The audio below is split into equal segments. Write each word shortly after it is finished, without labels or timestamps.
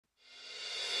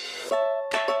Hi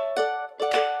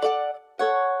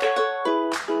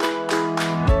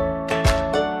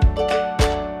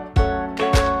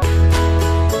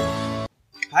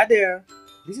there,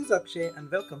 this is Akshay and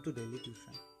welcome to Daily Tuition.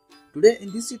 Today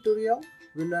in this tutorial,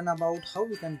 we'll learn about how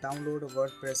we can download a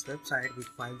WordPress website with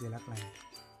Filezilla client.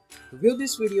 To view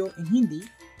this video in Hindi,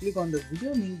 click on the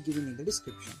video link given in the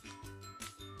description.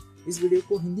 इस video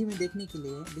को हिंदी में देखने के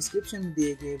लिए description में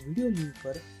दिए गए video link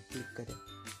पर क्लिक करें.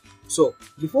 So,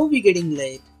 before we getting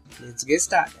late, let's get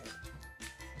started.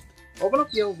 Open up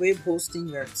your web hosting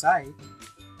website.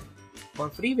 For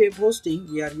free web hosting,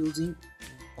 we are using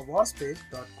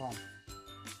Wordpress.com.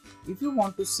 If you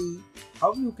want to see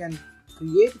how you can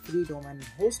create free domain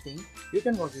hosting, you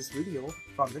can watch this video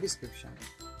from the description.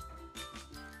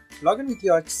 Log in with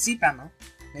your cPanel.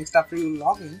 Next, after you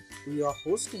log in to your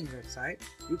hosting website,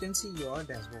 you can see your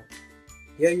dashboard.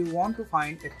 Here you want to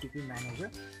find FTP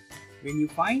Manager. When you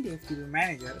find FTP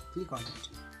Manager, click on it.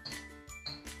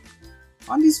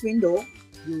 On this window,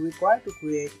 you require to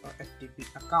create a FTP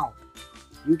account.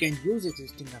 You can use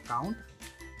existing account,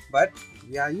 but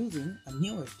we are using a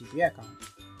new FTP account.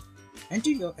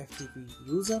 Enter your FTP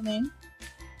username,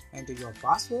 enter your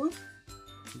password,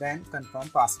 then confirm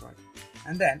password,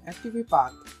 and then FTP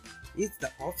path is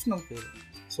the optional field.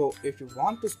 So if you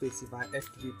want to specify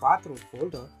FTP path root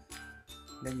folder,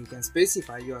 then you can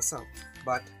specify yourself,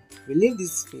 but we leave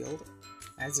this field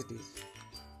as it is.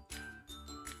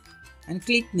 And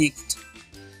click next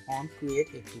on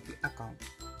create FTP account.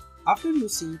 After you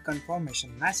see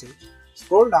confirmation message,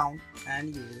 scroll down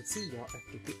and you will see your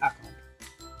FTP account.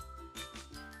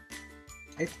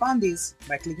 Expand this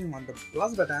by clicking on the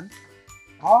plus button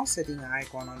or setting an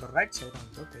icon on the right side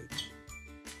of the page.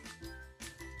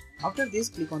 After this,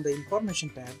 click on the information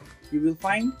tab. You will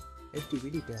find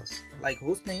FTP details like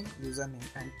hostname, username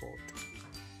and port.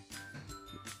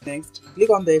 Next,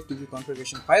 click on the FTP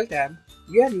configuration file tab.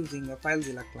 We are using a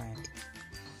Filezilla client.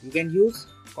 You can use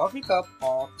Coffee Cup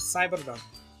or CyberDuck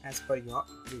as per your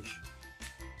wish.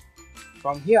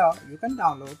 From here, you can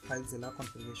download Filezilla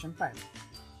configuration file.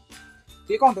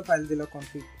 Click on the Filezilla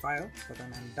config file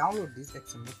button and download this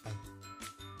XML file.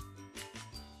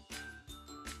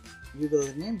 You will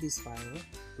rename this file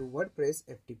to WordPress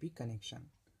FTP connection.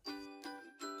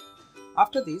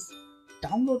 After this,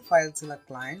 download Filezilla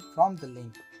client from the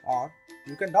link, or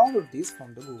you can download this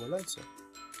from the Google also.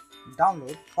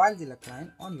 Download Filezilla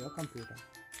client on your computer.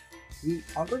 We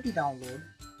already download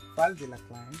Filezilla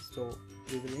client, so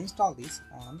we will install this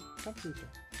on computer.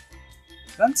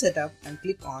 Run setup and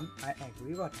click on I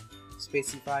agree button.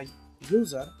 Specify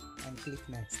user and click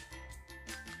next.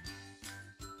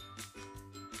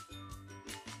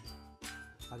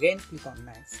 Again click on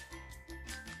next.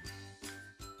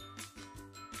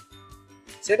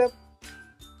 Set up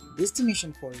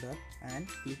destination folder and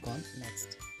click on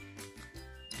next.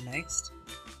 Next.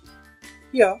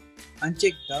 Here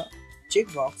uncheck the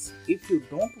checkbox if you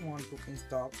don't want to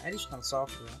install additional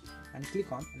software and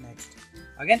click on next.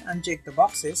 Again uncheck the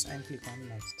boxes and click on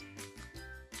next.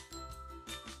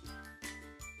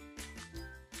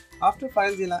 After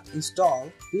Filezilla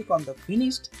install, click on the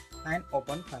finished and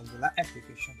open Filezilla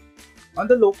application. On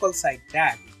the local site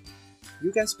tab,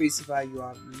 you can specify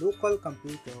your local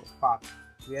computer path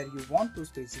where you want to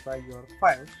specify your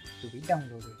file to be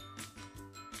downloaded.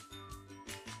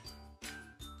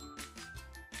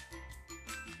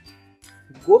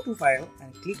 Go to File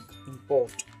and click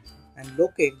Import and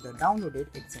locate the downloaded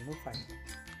XML file.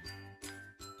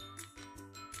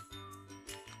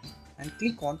 And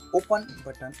click on Open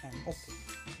button and OK.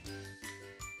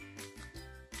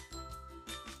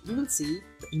 You will see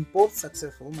the Import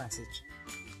Successful message.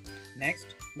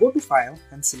 Next, go to File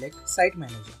and select Site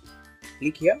Manager.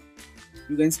 Click here.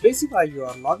 You can specify your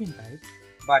login type,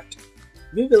 but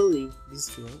we will leave this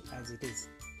field as it is,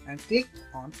 and click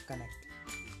on Connect.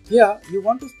 Here you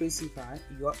want to specify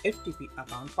your FTP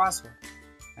account password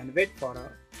and wait for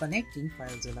connecting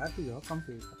Filezilla to your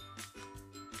computer.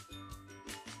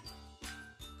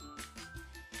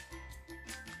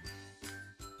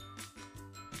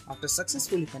 After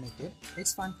successfully connected,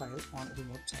 expand file on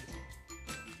remote side.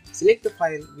 Select the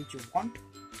file which you want.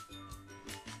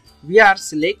 We are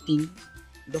selecting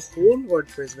the whole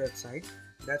WordPress website,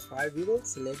 that's why we will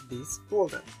select this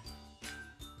folder.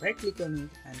 Right click on it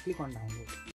and click on download.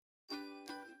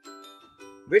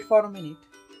 Wait for a minute.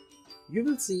 You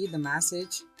will see the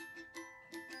message.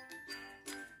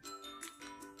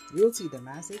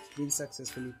 Been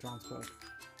successfully transferred.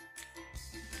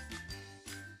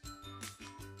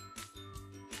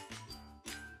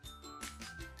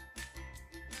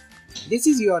 This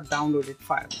is your downloaded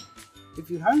file. If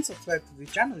you haven't subscribed to the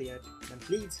channel yet, then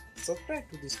please subscribe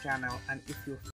to this channel, and if you